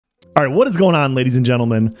All right, what is going on, ladies and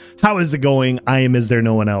gentlemen? How is it going? I am Is There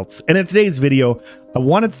No One Else? And in today's video, I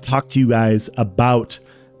wanted to talk to you guys about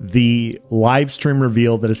the live stream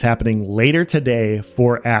reveal that is happening later today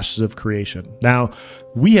for Ashes of Creation. Now,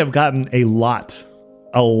 we have gotten a lot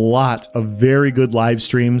of very good live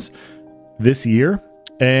streams this year,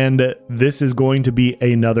 and this is going to be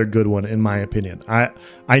another good one, in my opinion.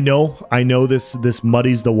 I know this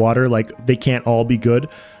muddies the water, like they can't all be good.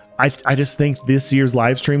 I just think this year's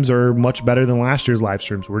live streams are much better than last year's live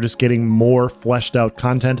streams. We're just getting more fleshed out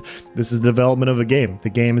content. This is the development of a game.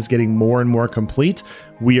 The game is getting more and more complete.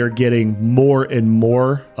 We are getting more and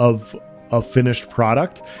more of a finished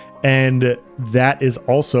product. And that is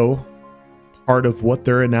also part of what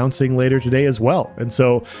they're announcing later today as well. And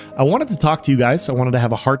so I wanted to talk to you guys. I wanted to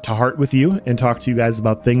have a heart-to-heart with you and talk to you guys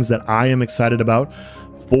about things that I am excited about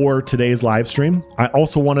for today's live stream. I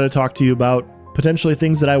also wanted to talk to you about potentially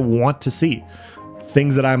things that I want to see,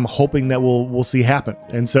 things that I'm hoping that we'll see happen.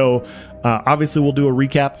 And so obviously we'll do a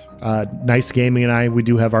recap. Nice Gaming and we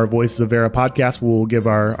do have our Voices of Vera podcast. We'll give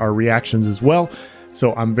our reactions as well.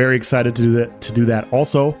 So I'm very excited to do that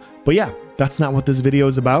also. But yeah, that's not what this video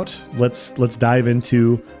is about. Let's dive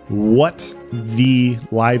into what the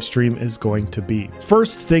live stream is going to be.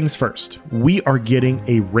 First things first, we are getting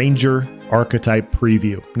a Ranger archetype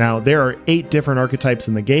preview. Now, there are 8 different archetypes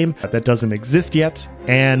in the game that doesn't exist yet,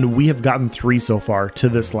 and we have gotten 3 so far to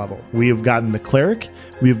this level. We have gotten the Cleric,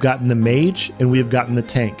 we have gotten the Mage, and we have gotten the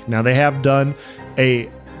Tank. Now, they have done a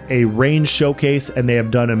range showcase and they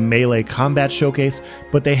have done a melee combat showcase,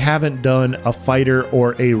 but they haven't done a fighter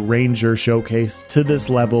or a ranger showcase to this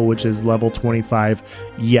level, which is level 25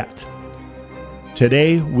 yet.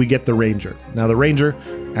 Today we get the Ranger. Now the Ranger,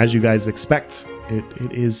 as you guys expect,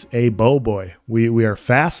 it is a bow boy. We are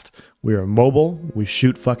fast, we are mobile, we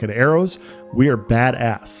shoot fucking arrows, we are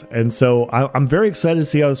badass. And so I'm very excited to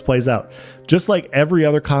see how this plays out. Just like every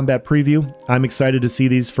other combat preview, I'm excited to see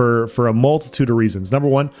these for a multitude of reasons. Number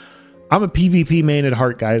one, I'm a PvP main at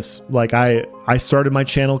heart, guys. Like I started my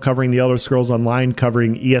channel covering the Elder Scrolls Online,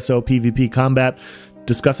 covering ESO PvP combat,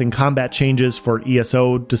 discussing combat changes for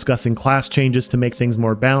ESO, discussing class changes to make things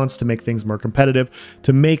more balanced, to make things more competitive,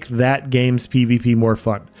 to make that game's PvP more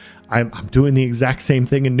fun. I'm doing the exact same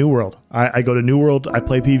thing in New World. I go to New World, I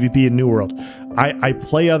play PvP in New World. I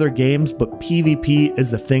play other games, but PvP is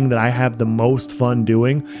the thing that I have the most fun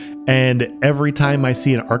doing. And every time I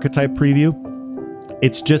see an archetype preview,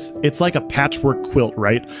 it's like a patchwork quilt,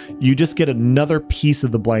 right? You just get another piece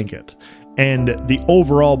of the blanket. And the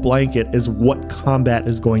overall blanket is what combat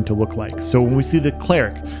is going to look like. So when we see the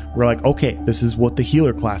Cleric, we're like, okay, this is what the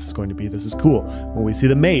healer class is going to be. This is cool. When we see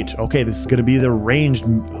the Mage, okay, this is going to be the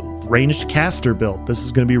ranged caster build. This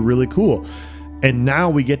is going to be really cool. And now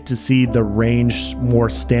we get to see the ranged, more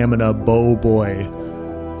stamina bow boy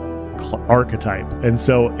archetype. And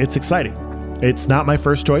so it's exciting. It's not my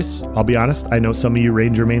first choice, I'll be honest. I know some of you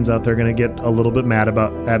Ranger mains out there are going to get a little bit mad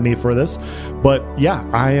at me for this, but yeah,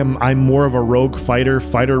 I'm more of a rogue fighter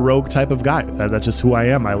rogue type of guy. That's just who I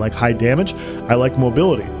am. I like high damage. I like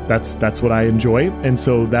mobility. That's what I enjoy, and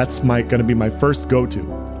so that's going to be my first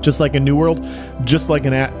go-to. Just like in New World, just like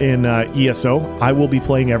in ESO, I will be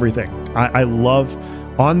playing everything. I love,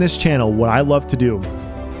 on this channel, what I love to do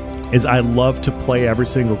is I love to play every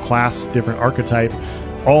single class, different archetype,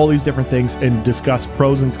 all these different things, and discuss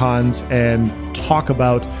pros and cons and talk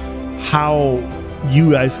about how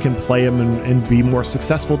you guys can play them and be more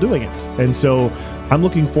successful doing it. And so I'm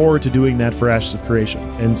looking forward to doing that for Ashes of Creation.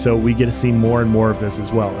 And so we get to see more and more of this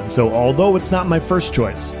as well. And so although it's not my first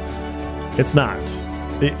choice, it's not.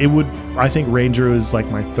 It would, I think Ranger is like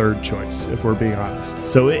my third choice, if we're being honest.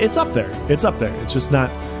 So it's up there. It's up there. It's just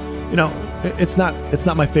not, you know, it's not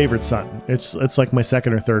my favorite son. It's like my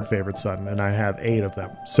second or third favorite son, and I have 8 of them.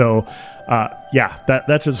 So yeah,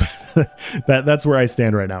 that's just that's where I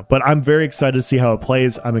stand right now. But I'm very excited to see how it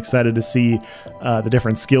plays. I'm excited to see the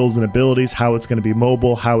different skills and abilities, how it's going to be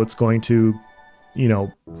mobile, how it's going to, you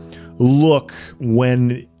know, look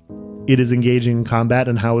when it is engaging in combat,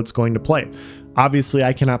 and how it's going to play. Obviously,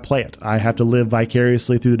 I cannot play it. I have to live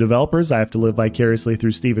vicariously through the developers. I have to live vicariously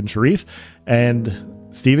through Steven Sharif. And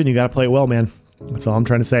Steven, you got to play it well, man. That's all I'm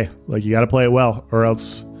trying to say. Like, you got to play it well, or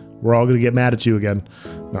else we're all going to get mad at you again.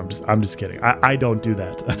 No, I'm just kidding. I don't do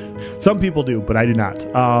that. Some people do, but I do not.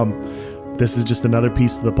 This is just another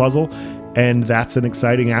piece of the puzzle, and that's an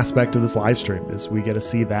exciting aspect of this live stream, is we get to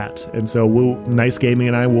see that. And so Nice Gaming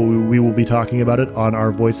and we will be talking about it on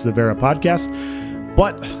our Voices of Vera podcast.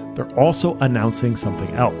 But they're also announcing something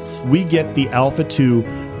else. We get the Alpha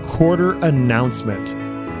 2 quarter announcement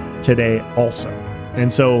today also.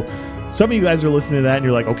 And so some of you guys are listening to that and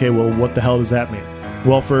you're like, okay, well, what the hell does that mean?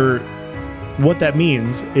 Well, for what that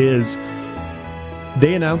means is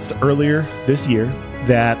they announced earlier this year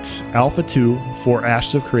that Alpha 2 for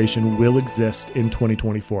Ashes of Creation will exist in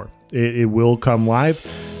 2024. It will come live,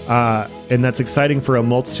 and that's exciting for a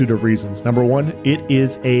multitude of reasons. Number one, it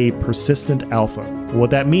is a persistent alpha. What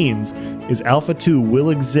that means is Alpha 2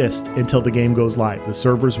 will exist until the game goes live. The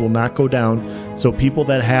servers will not go down, so people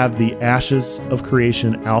that have the Ashes of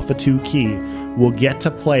Creation Alpha 2 key will get to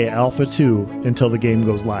play Alpha 2 until the game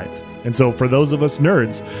goes live. And so for those of us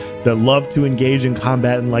nerds that love to engage in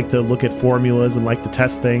combat and like to look at formulas and like to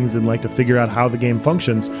test things and like to figure out how the game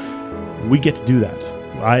functions, we get to do that.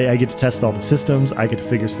 I get to test all the systems, I get to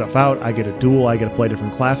figure stuff out, I get to duel, I get to play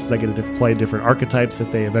different classes, I get to play different archetypes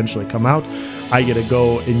if they eventually come out, I get to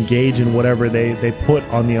go engage in whatever they put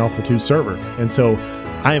on the Alpha 2 server. And so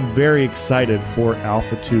I am very excited for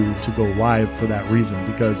Alpha 2 to go live for that reason,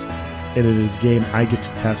 because it is a game I get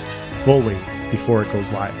to test fully before it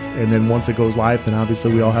goes live. And then once it goes live, then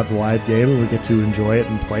obviously we all have the live game and we get to enjoy it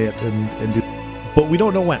and play it and do. But we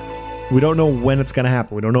don't know when. We don't know when it's going to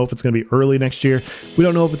happen. We don't know if it's going to be early next year. We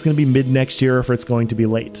don't know if it's going to be mid next year or if it's going to be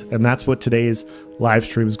late. And that's what today's live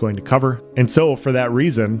stream is going to cover. And so for that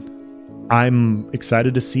reason, I'm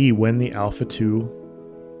excited to see when the Alpha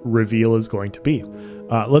 2 reveal is going to be.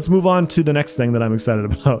 Let's move on to the next thing that I'm excited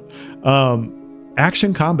about.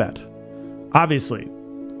 Action combat. Obviously,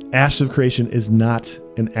 Ashes of Creation is not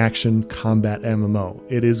an action combat MMO.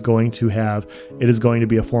 It is going to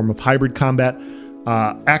be a form of hybrid combat.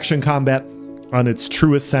 Action combat, on its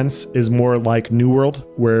truest sense, is more like New World,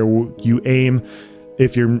 where you aim.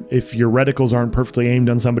 If your reticles aren't perfectly aimed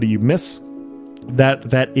on somebody, you miss.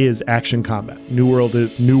 That is action combat. New World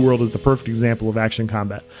is the perfect example of action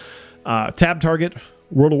combat. Tab target,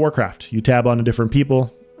 World of Warcraft. You tab onto different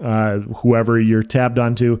people. Whoever you're tabbed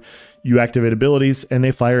onto, you activate abilities and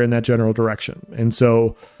they fire in that general direction. And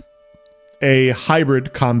so a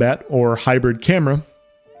hybrid combat or hybrid camera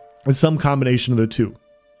is some combination of the two.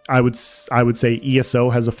 I would say ESO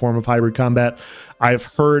has a form of hybrid combat. I've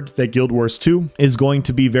heard that Guild Wars 2 is going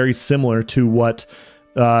to be very similar to what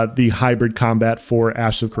the hybrid combat for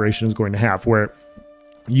Ashes of Creation is going to have, where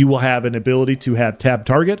you will have an ability to have tab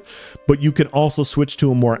target, but you can also switch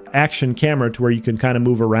to a more action camera to where you can kind of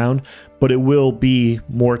move around, but it will be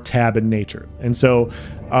more tab in nature. And so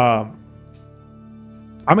I'm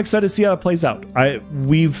excited to see how it plays out.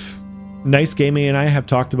 Nice Gaming and I have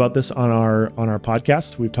talked about this on our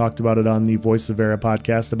podcast. We've talked about it on the Voice of Vera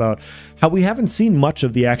podcast about how we haven't seen much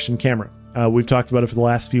of the action camera. We've talked about it for the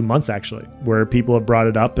last few months, actually, where people have brought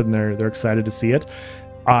it up and they're excited to see it.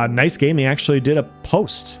 Nice Gaming actually did a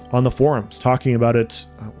post on the forums talking about it.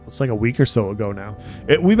 It's like a week or so ago now.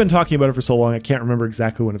 We've been talking about it for so long, I can't remember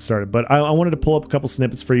exactly when it started, but I wanted to pull up a couple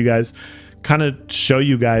snippets for you guys, kind of show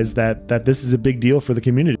you guys that this is a big deal for the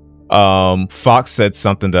community. Fox said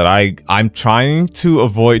something that I'm trying to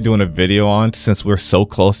avoid doing a video on since we're so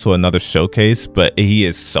close to another showcase, but he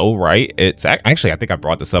is so right. It's actually, I think I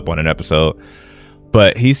brought this up on an episode,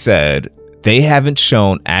 but he said they haven't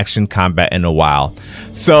shown action combat in a while.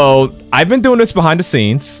 So I've been doing this behind the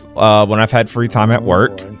scenes when I've had free time at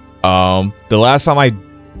work. The last time I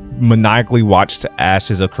maniacally watched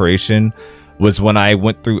Ashes of Creation was when I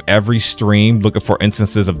went through every stream looking for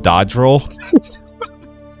instances of dodge roll.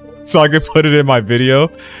 So I could put it in my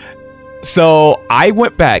video. So I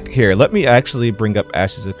went back here. Let me actually bring up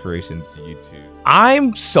Ashes of Creation's YouTube.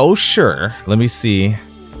 I'm so sure. Let me see.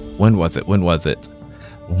 When was it?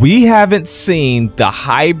 We haven't seen the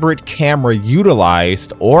hybrid camera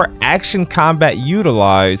utilized or action combat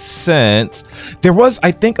utilized since there was,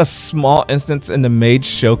 I think, a small instance in the Mage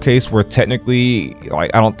Showcase where technically,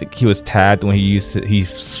 like, I don't think he was tagged when he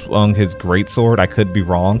swung his greatsword. I could be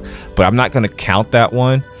wrong, but I'm not going to count that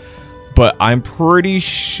one. But I'm pretty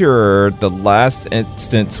sure the last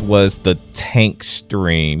instance was the tank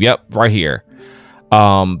stream. Yep, right here.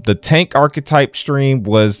 The tank archetype stream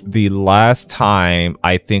was the last time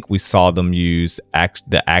I think we saw them use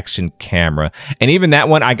the action camera. And even that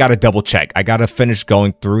one, I got to double check. I got to finish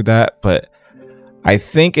going through that. But I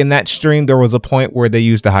think in that stream, there was a point where they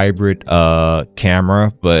used a hybrid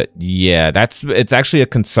camera. But yeah, it's actually a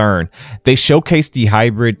concern. They showcased the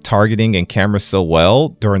hybrid targeting and camera so well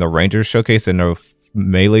during the Ranger showcase and the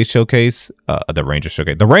melee showcase,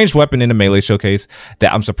 the ranged weapon in the melee showcase,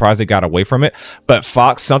 that I'm surprised they got away from it. But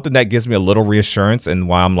Fox, something that gives me a little reassurance and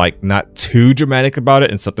why I'm like not too dramatic about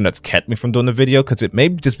it, and something that's kept me from doing the video, because it may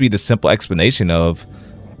just be the simple explanation of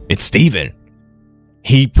it's Steven.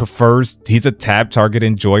 He's a tab target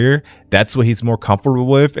enjoyer. That's what he's more comfortable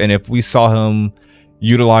with. And if we saw him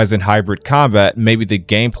utilizing hybrid combat, maybe the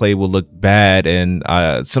gameplay will look bad. And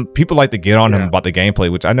some people like to get on him about the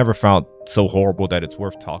gameplay, which I never found so horrible that it's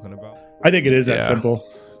worth talking about. I think it is that simple.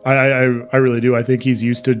 I really do. I think he's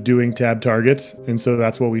used to doing tab target, and so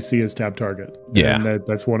that's what we see as tab target. Yeah, and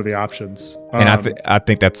that's one of the options. And I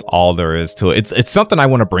think that's all there is to it. It's something I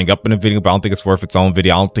want to bring up in a video, but I don't think it's worth its own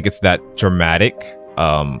video. I don't think it's that dramatic.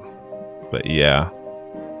 But yeah,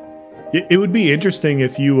 it would be interesting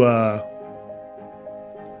if you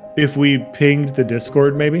if we pinged the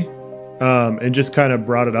Discord maybe. And just kind of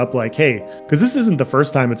brought it up like, hey, because this isn't the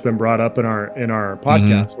first time it's been brought up in our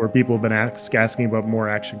podcast where people have been asking about more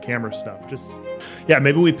action camera stuff. Just,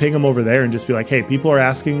 maybe we ping them over there and just be like, hey, people are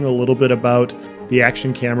asking a little bit about the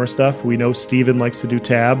action camera stuff. We know Steven likes to do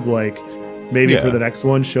tab. Like, maybe for the next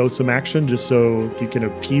one, show some action just so you can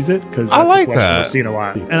appease it, because that's a question we've seen a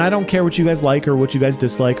lot. And I don't care what you guys like or what you guys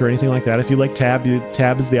dislike or anything like that. If you like tab,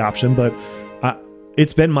 tab is the option. But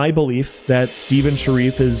it's been my belief that Steven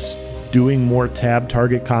Sharif is doing more tab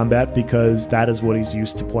target combat because that is what he's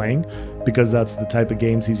used to playing, because that's the type of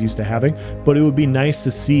games he's used to having. But it would be nice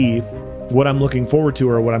to see what I'm looking forward to,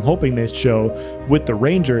 or what I'm hoping they show with the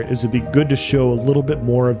Ranger, is it'd be good to show a little bit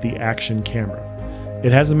more of the action camera.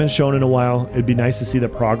 It hasn't been shown in a while. It'd be nice to see the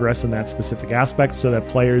progress in that specific aspect, so that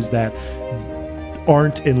players that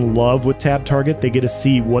aren't in love with tab target, they get to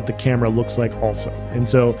see what the camera looks like also. And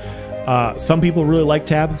so some people really like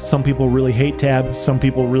tab, some people really hate tab, some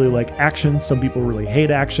people really like action, some people really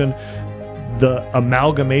hate action. The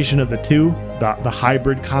amalgamation of the two, the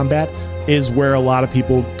hybrid combat, is where a lot of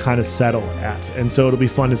people kind of settle at. And so it'll be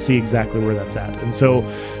fun to see exactly where that's at. And so,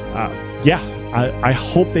 I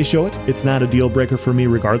hope they show it. It's not a deal breaker for me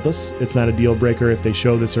regardless. It's not a deal breaker if they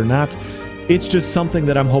show this or not. It's just something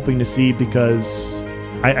that I'm hoping to see, because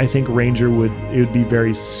I think Ranger would be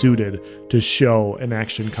very suited to show an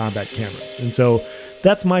action combat camera. And so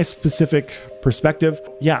that's my specific perspective.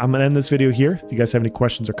 I'm gonna end this video here. If you guys have any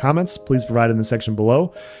questions or comments, please provide in the section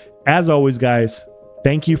below. As always, guys,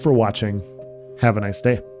 thank you for watching. Have a nice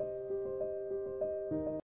day.